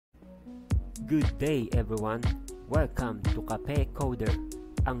Good day everyone! Welcome to Cafe Coder,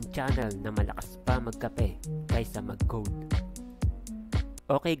 ang channel na malakas pa magkape kaysa mag-code.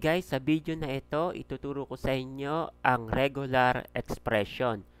 Okay guys, sa video na ito, ituturo ko sa inyo ang regular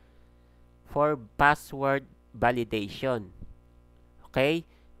expression for password validation. Okay?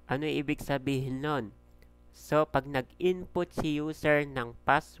 Ano ibig sabihin nun? So, pag nag-input si user ng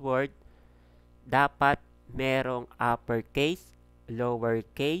password, dapat merong uppercase,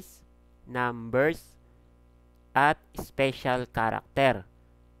 lowercase, numbers, at special character.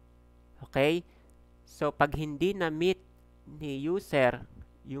 Okay? So, pag hindi na-meet ni user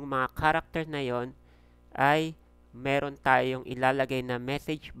yung mga character na yon, ay meron tayong ilalagay na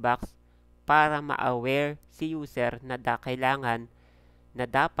message box para ma-aware si user na kailangan na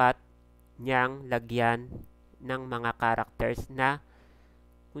dapat niyang lagyan ng mga characters na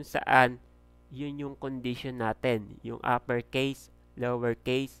kung saan yun yung condition natin, yung uppercase,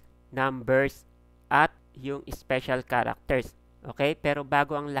 lowercase, numbers, at yung special characters. Okay? Pero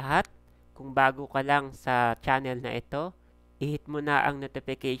bago ang lahat, kung bago ka lang sa channel na ito, i-hit mo na ang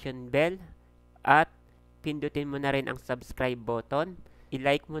notification bell at pindutin mo na rin ang subscribe button.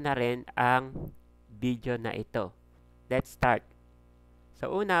 I-like mo na rin ang video na ito. Let's start.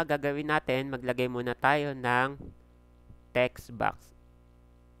 So una, gagawin natin, maglagay muna tayo ng text box.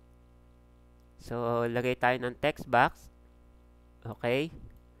 So, lagay tayo ng text box. Okay?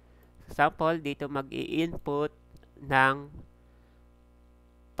 Sample, dito mag-i-input ng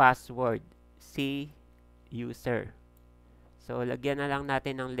password si user. So, lagyan na lang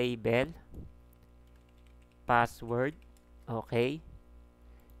natin ng label. Password. Okay?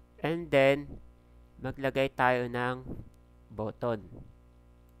 And then, maglagay tayo ng button.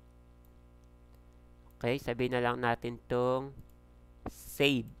 Okay? Sabihin na lang natin itong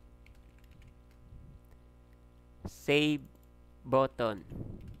save. Save button.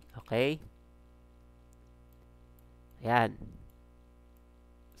 Okay? Ayan.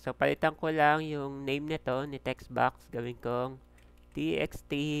 So, palitan ko lang yung name nito ni text box. Gawin kong txt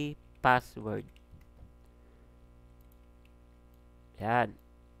password. Ayan.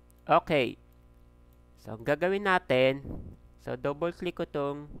 Okay. So, ang gagawin natin, so, double click ko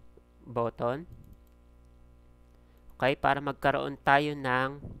tong button. Okay? Para magkaroon tayo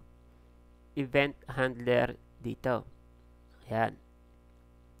ng event handler dito. Ayan.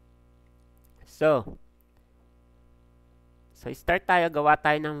 So, start tayo. Gawa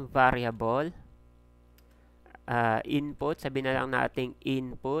tayo ng variable. Input. Sabihin na lang natin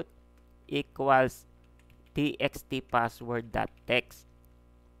input equals txt password.text.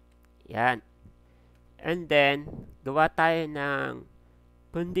 Ayan. And then, gawa tayo ng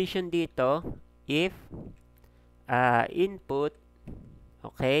condition dito if input,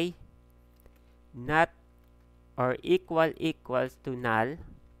 okay, not or equals to null.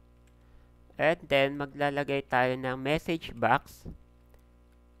 And then, maglalagay tayo ng message box.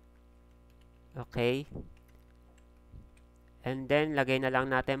 Okay. And then, lagay na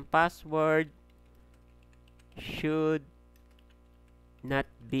lang natin password should not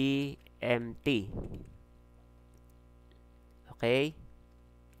be empty. Okay.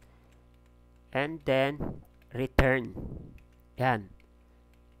 And then, return. Yan.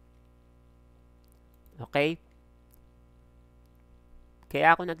 Okay.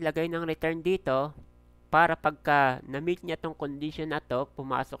 Kaya ako naglagay ng return dito para pagka na-meet niya tong condition na to,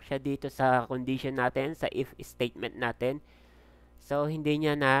 pumasok siya dito sa condition natin, sa if statement natin. So, hindi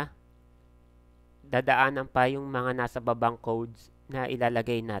niya na dadaanan pa yung mga nasa babang codes na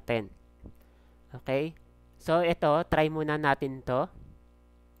ilalagay natin. Okay? So, ito, try muna natin to.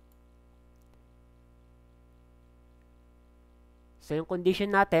 So, yung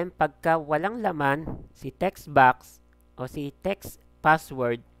condition natin, pagka walang laman, si text box o si text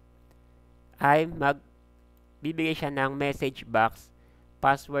password ay magbibigay siya ng message box,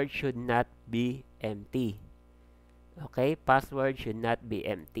 password should not be empty. Okay? Password should not be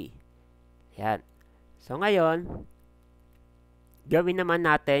empty. Yan. So, ngayon, gawin naman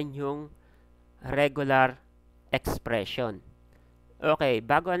natin yung regular expression. Okay,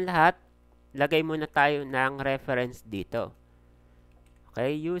 bago ang lahat, lagay muna tayo ng reference dito.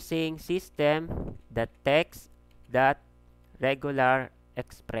 Okay, using system.text.regular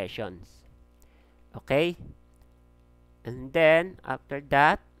expressions. Okay? And then, after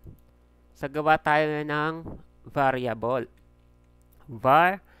that, gawa tayo ng variable.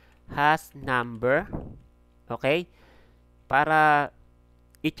 Var has number. Okay? Para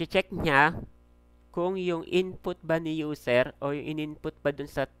i-check niya kung yung input ba ni user o yung in-input ba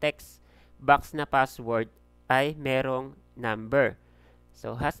dun sa text box na password ay merong number.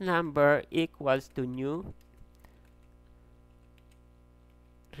 So, has number equals to new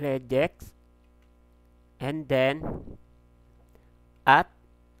regex and then at,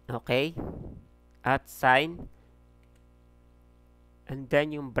 okay, at sign, and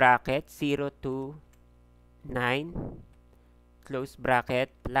then yung bracket 0 to 9, close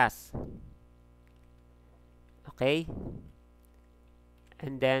bracket, plus, okay,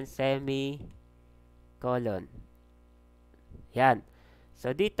 and then semicolon. Yan.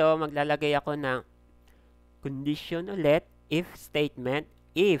 So dito maglalagay ako ng condition ulit, if statement,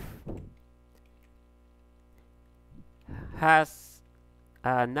 if has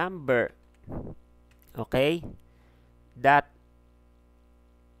a number, okay, that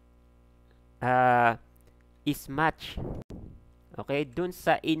is match, okay, dun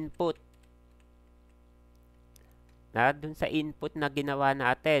sa input, dun sa input na ginawa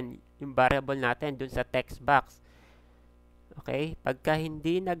natin, yung variable natin dun sa text box. Okay, pagka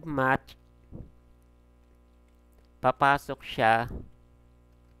hindi nag-match, papasok siya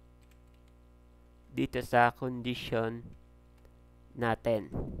dito sa condition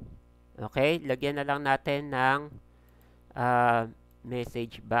natin. Okay, lagyan na lang natin ng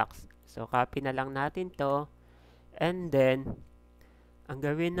message box. So, copy na lang natin to. And then, ang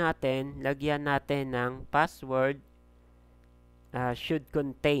gawin natin, lagyan natin ng password should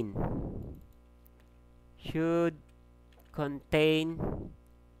contain. Should contain,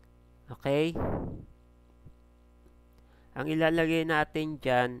 okay, ang ilalagay natin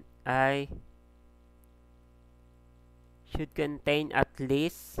dyan ay should contain at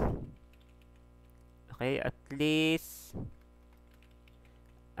least, okay, at least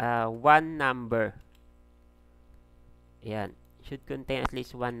one number. Yan, should contain at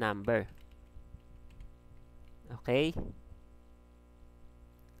least one number. Okay,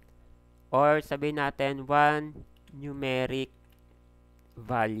 or sabihin natin one numeric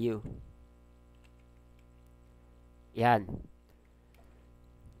value. Yan.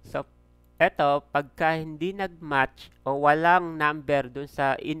 So, eto, pagka hindi nag-match o walang number dun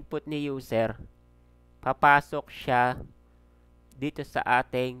sa input ni user, papasok siya dito sa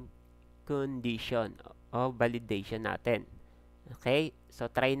ating condition o validation natin. Okay?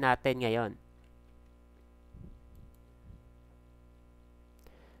 So, try natin ngayon.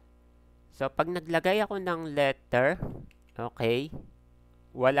 So, pag naglagay ako ng letter, okay,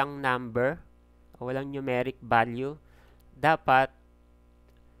 walang number, o walang numeric value, dapat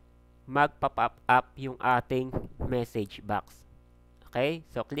mag-pop up yung ating message box. Okay,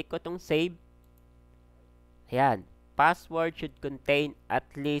 so click ko tong save. Ayan, password should contain at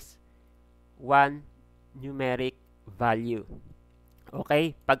least one numeric value.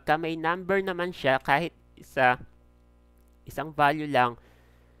 Okay, pagka may number naman siya, kahit isang value lang,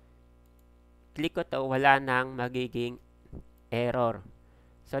 click ko to, wala nang magiging error.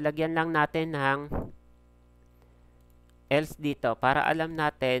 So, lagyan lang natin ng else dito para alam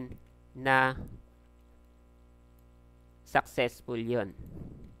natin na successful yun.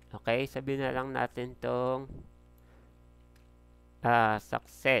 Okay, sabihin na lang natin tong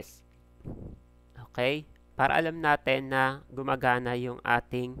success. Okay, para alam natin na gumagana yung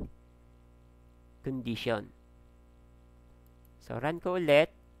ating condition. So, run ko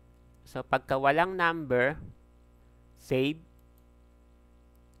ulit. So, pagka walang number, save.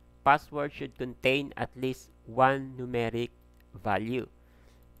 Password should contain at least one numeric value.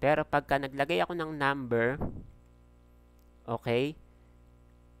 Pero pagka naglagay ako ng number, okay,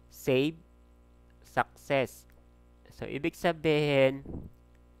 save, success. So, ibig sabihin,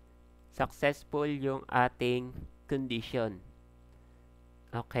 successful yung ating condition.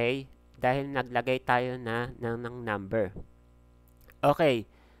 Okay, dahil naglagay tayo ng number. Okay,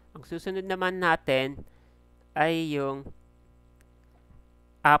 ang susunod naman natin ay yung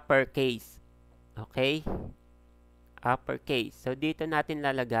uppercase. Okay? Uppercase. So, dito natin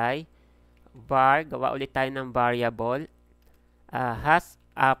lalagay var, gawa ulit tayo ng variable, has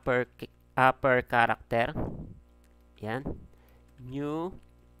upper character. Yan. New.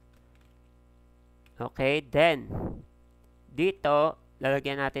 Okay, then, dito,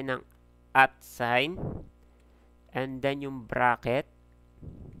 lalagyan natin ng at sign, and then yung bracket.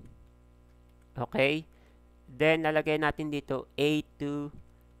 Okay? Then, lalagay natin dito A to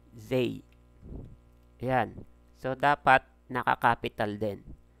Z. Yan. So, dapat naka-capital din.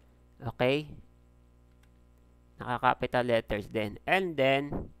 Okay? Naka-capital letters din. And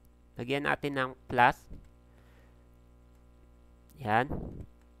then, lagyan natin ng plus. Yan.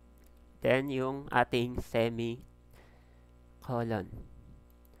 Then, yung ating semicolon.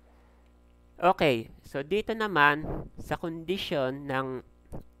 Okay. So, dito naman, sa condition ng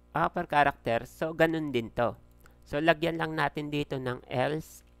upper character, so, ganun din to. So, lagyan lang natin dito ng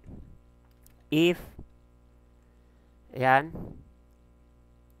else, if, yan,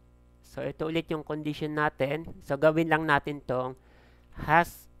 So, ito ulit yung condition natin. So, gawin lang natin tong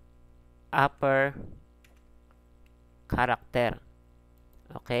has upper character.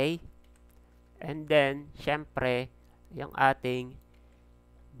 Okay? And then, syempre, yung ating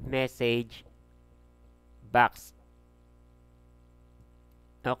message box.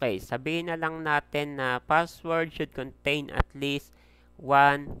 Okay, sabihin na lang natin na password should contain at least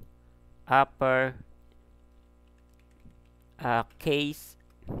one upper case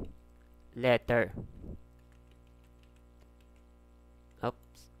letter.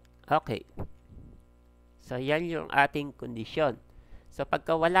 Oops. Okay. So, yan yung ating kondisyon. So,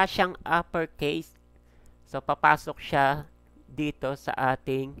 pagka wala siyang uppercase, so, papasok siya dito sa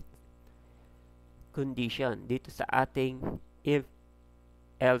ating condition. Dito sa ating if,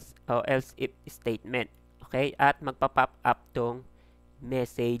 else, o else if statement. Okay? At magpa-pop up tong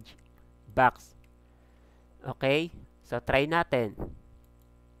message box. Okay? So, try natin.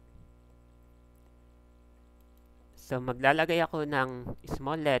 So, maglalagay ako ng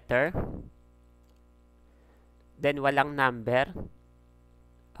small letter. Then, walang number.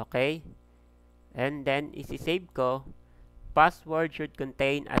 Okay? And then, isi-save ko. Password should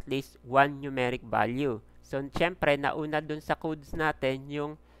contain at least one numeric value. So, syempre, nauna dun sa codes natin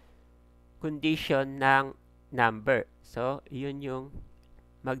yung condition ng number. So, yun yung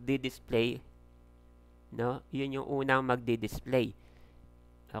magdi-display. No? Yun yung unang magdi-display.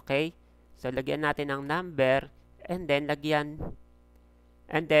 Okay? So, lagyan natin ng number. And then,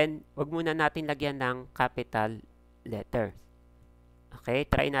 wag muna natin lagyan ng capital letters. Okay,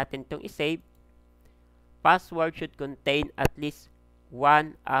 try natin itong i-save. Password should contain at least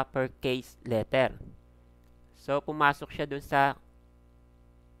one uppercase letter. So, pumasok siya dun sa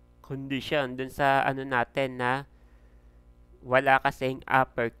condition, dun sa ano natin na wala kasing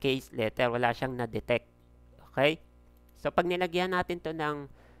uppercase letter, wala siyang na-detect. Okay? So, pag nilagyan natin to ng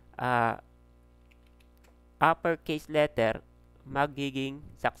uppercase letter, magiging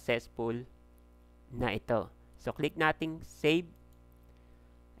successful na ito. So, click natin save.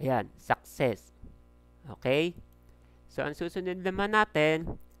 Ayan, success. Okay? So, ang susunod naman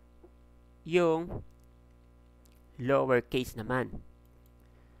natin, yung lowercase naman.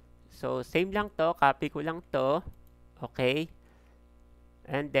 So, same lang to. Copy ko lang to. Okay?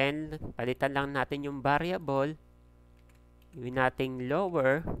 And then, palitan lang natin yung variable. Gawin nating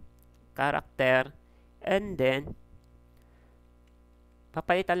lower character. And then,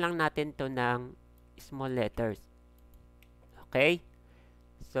 papalitan lang natin to ng small letters. Okay?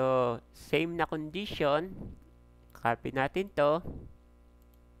 So, same na condition. Copy natin to.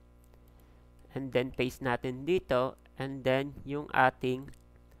 And then, paste natin dito. And then, yung ating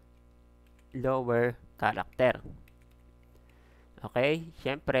lower character. Okay?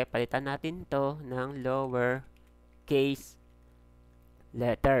 Siyempre, palitan natin to ng lower case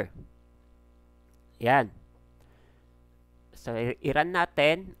letter. Yan. So, i-run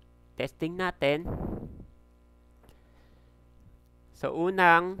natin. Testing natin. So,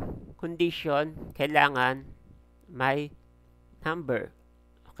 unang condition, kailangan may number.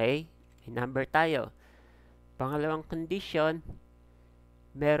 Okay? May number tayo. Pangalawang condition,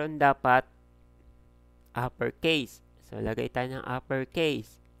 meron dapat uppercase. So, lagay tayo ng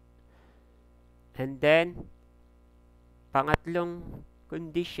uppercase. And then, pangatlong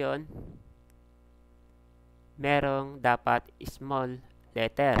condition, merong dapat small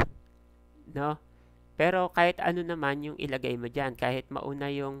letter. No? Pero kahit ano naman yung ilagay mo dyan, kahit mauna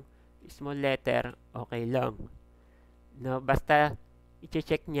yung small letter, okay lang. No? Basta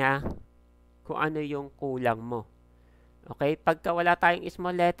i-check niya kung ano yung kulang mo. Okay? Pagka wala tayong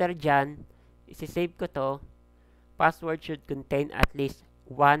small letter dyan, isi-save ko to. Password should contain at least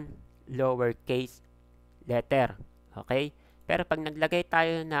one lowercase letter. Okay? Pero pag naglagay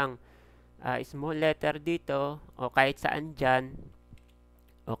tayo ng small letter dito o kahit saan dyan,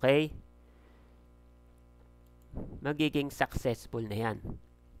 okay, magiging successful na yan.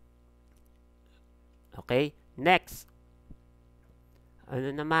 Okay, next,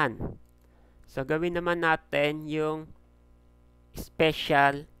 ano naman, so gawin naman natin yung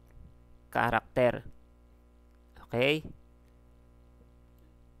special character. Okay,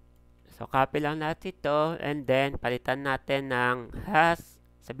 so copy lang natin ito and then palitan natin ng has.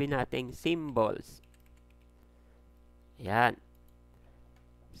 Sabihin natin symbols. Yan.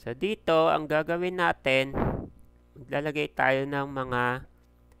 So, dito, ang gagawin natin, maglalagay tayo ng mga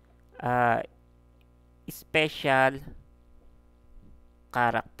special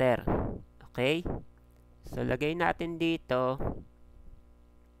character. Okay? So, lagay natin dito,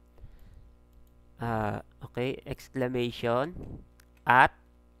 okay, exclamation, at,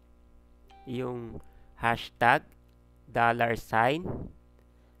 yung hashtag, $sign,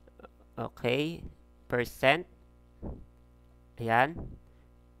 Okay, percent. Ayan.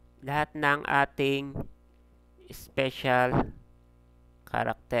 Lahat ng ating special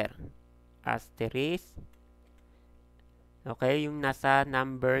character. Asterisk. Okay, yung nasa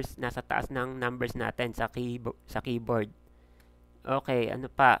numbers, nasa taas ng numbers natin sa keyboard. Okay, ano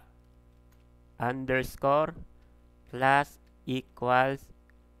pa? Underscore plus equals.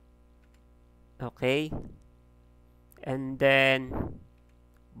 Okay. And then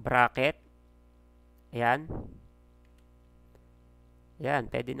bracket. Ayan. Ayan,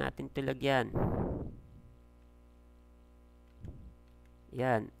 pwede natin ito lagyan.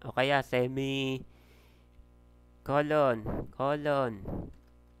 Ayan. O kaya colon.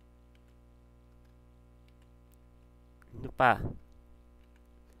 Ano pa?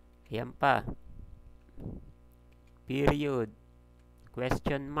 Ayan pa. Period.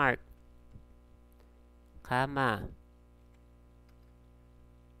 Question mark. Comma.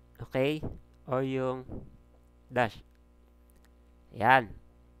 Okay? Or yung dash. Ayan.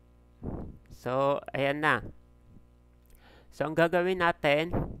 So, ayan na. So, ang gagawin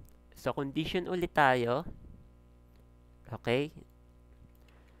natin, so, condition ulit tayo. Okay?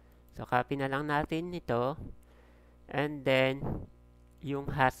 So, copy na lang natin ito. And then,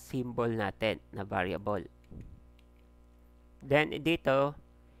 yung hash symbol natin na variable. Then, dito,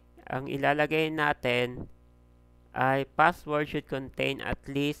 ang ilalagay natin ay password should contain at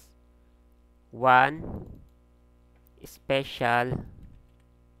least one special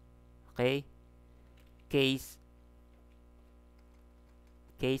case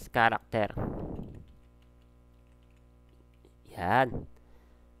character. Yan.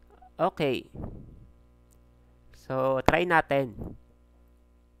 Okay. So, try natin.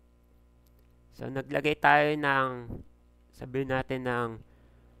 So, naglagay tayo ng, sabihin natin ng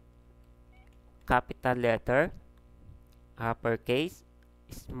capital letter, uppercase,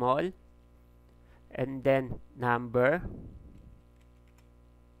 small, and then number.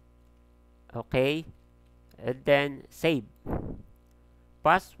 Okay. And then save.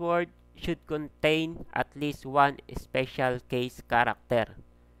 Password should contain at least one special case character.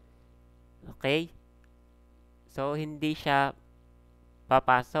 Okay? So, hindi siya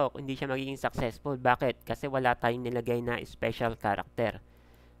papasok, hindi siya magiging successful. Bakit? Kasi wala tayong nilagay na special character.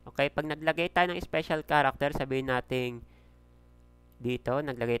 Okay? Pag naglagay tayo ng special character, sabihin natin dito,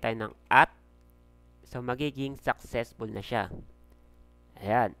 naglagay tayo ng @ so, magiging successful na siya.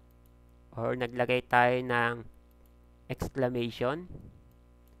 Ayan. Or naglagay tayo ng exclamation,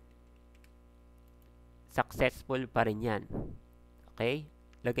 successful pa rin yan. Okay?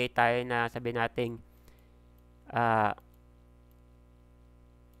 Lagay tayo na sabihin natin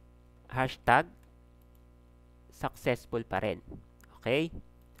hashtag, successful pa rin. Okay?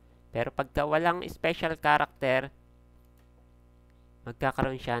 Pero pagka walang special character,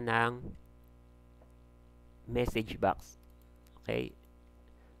 magkakaroon siya ng message box. Okay?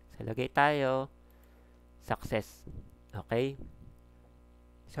 So, lagay tayo success. Okay?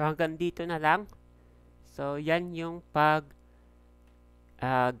 So, hanggang dito na lang. So, yan yung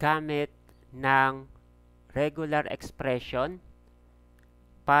gamit ng regular expression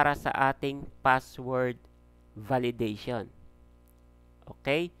para sa ating password validation.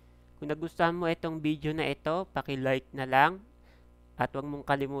 Okay? Kung nagustuhan mo itong video na ito, paki-like na lang at huwag mong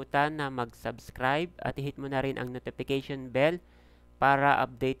kalimutan na mag-subscribe at i-hit mo na rin ang notification bell para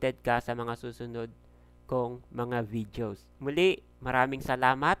updated ka sa mga susunod kong mga videos. Muli, maraming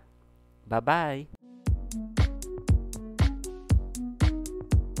salamat. Bye-bye!